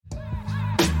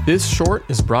This short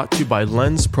is brought to you by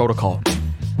Lens Protocol.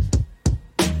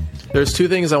 There's two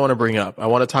things I want to bring up. I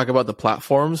want to talk about the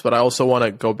platforms, but I also want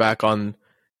to go back on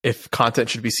if content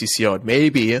should be CCO'd.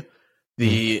 Maybe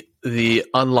the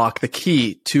unlock, the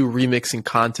key to remixing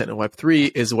content in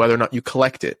Web3 is whether or not you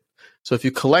collect it. So if you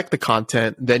collect the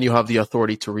content, then you have the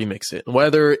authority to remix it.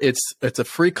 Whether it's a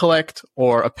free collect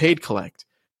or a paid collect,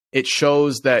 it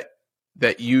shows that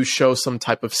you show some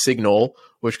type of signal,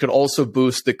 which could also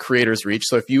boost the creator's reach.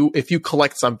 So if you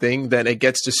collect something, then it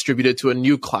gets distributed to a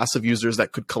new class of users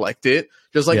that could collect it,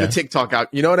 just like the TikTok out.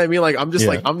 You know what I mean? Like I'm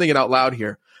thinking out loud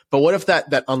here. But what if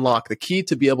that unlock, the key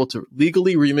to be able to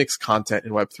legally remix content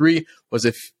in Web3 was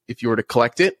if you were to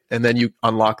collect it and then you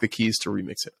unlock the keys to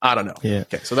remix it? I don't know. Yeah.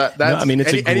 Okay. So that's, no, I mean,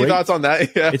 any thoughts on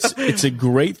that? Yeah. It's a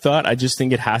great thought. I just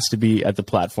think it has to be at the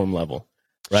platform level.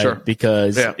 Right. Sure.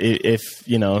 Because if,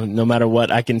 no matter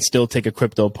what, I can still take a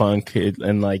CryptoPunk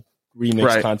and like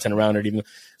remix content around it. Even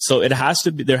so, there has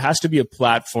to be a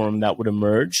platform that would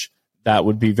emerge that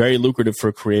would be very lucrative for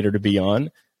a creator to be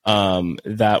on.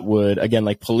 That would, again,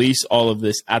 like police all of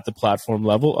this at the platform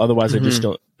level. Otherwise, I just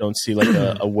don't see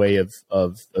like a way of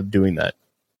doing that.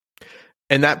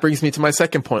 And that brings me to my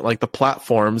second point, like the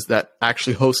platforms that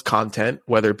actually host content,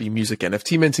 whether it be music,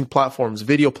 NFT minting platforms,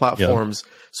 video platforms,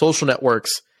 social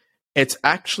networks, it's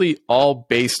actually all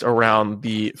based around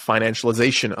the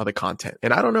financialization of the content.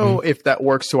 And I don't know if that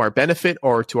works to our benefit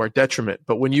or to our detriment,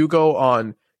 but when you go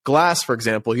on Glass, for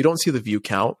example, you don't see the view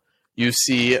count. You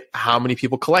see how many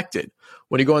people collected.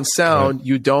 When you go on Sound,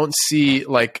 you don't see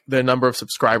like the number of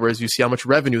subscribers. You see how much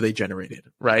revenue they generated,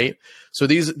 right? So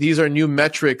these are new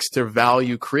metrics to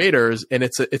value creators, and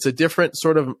it's a different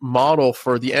sort of model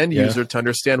for the end user to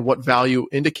understand what value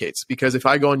indicates. Because if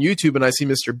I go on YouTube and I see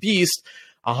Mr. Beast,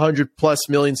 100+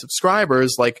 million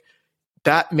subscribers, like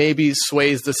that maybe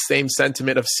sways the same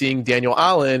sentiment of seeing Daniel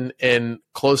Allen in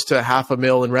close to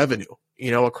 $500,000 in revenue,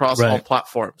 across all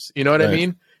platforms. You know what I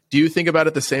mean? Do you think about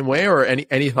it the same way, or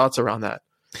any thoughts around that?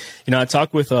 I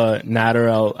talked with Nader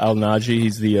Al-Naji.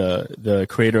 He's the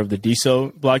creator of the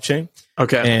DeSo blockchain.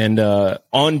 Okay. And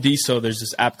on DeSo, there's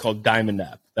this app called Diamond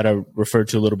App that I referred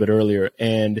to a little bit earlier.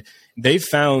 And they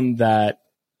found that,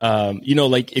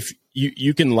 like if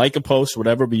you can like a post or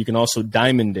whatever, but you can also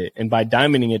diamond it. And by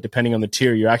diamonding it, depending on the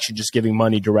tier, you're actually just giving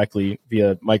money directly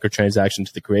via microtransaction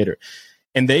to the creator.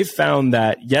 And they've found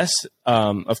that, yes,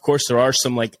 of course, there are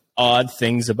some like odd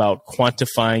things about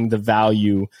quantifying the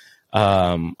value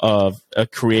of a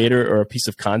creator or a piece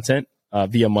of content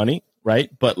via money, right?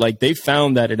 But like they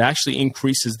found that it actually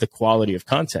increases the quality of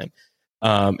content.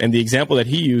 And the example that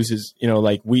he uses,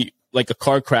 like a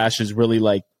car crash is really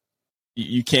like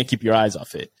you can't keep your eyes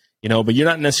off it, but you're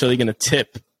not necessarily going to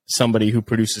tip somebody who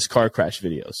produces car crash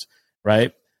videos,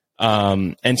 right?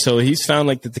 And so he's found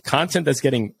like that the content that's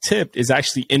getting tipped is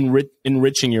actually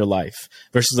enriching your life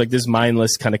versus like this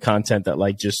mindless kind of content that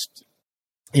like just,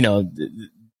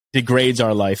 degrades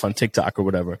our life on TikTok or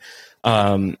whatever.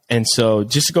 And so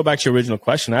just to go back to your original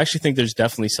question, I actually think there's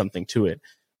definitely something to it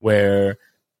where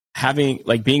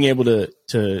being able to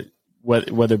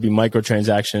whether it be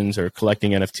microtransactions or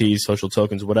collecting NFTs, social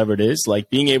tokens, whatever it is, like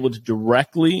being able to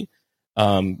directly,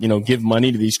 give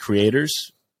money to these creators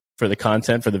for the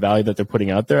content, for the value that they're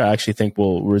putting out there, I actually think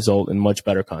will result in much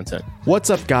better content. What's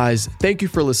up, guys? Thank you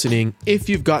for listening. If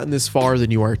you've gotten this far,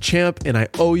 then you are a champ, and I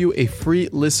owe you a free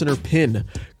listener pin.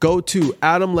 Go to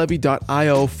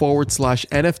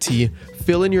adamlevy.io/NFT,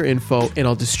 fill in your info, and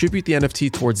I'll distribute the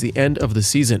NFT towards the end of the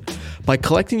season. By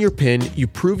collecting your pin, you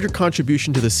prove your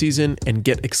contribution to the season and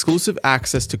get exclusive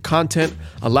access to content,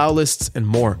 allow lists, and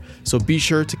more. So be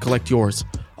sure to collect yours.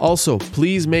 Also,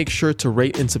 please make sure to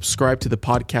rate and subscribe to the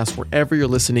podcast wherever you're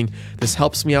listening. This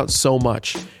helps me out so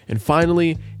much. And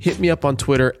finally, hit me up on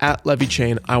Twitter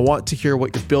 @LevyChain. I want to hear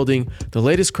what you're building, the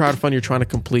latest crowdfund you're trying to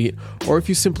complete, or if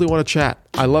you simply want to chat.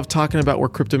 I love talking about where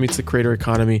crypto meets the creator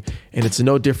economy, and it's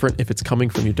no different if it's coming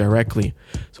from you directly.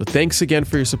 So thanks again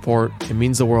for your support. It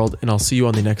means the world, and I'll see you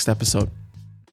on the next episode.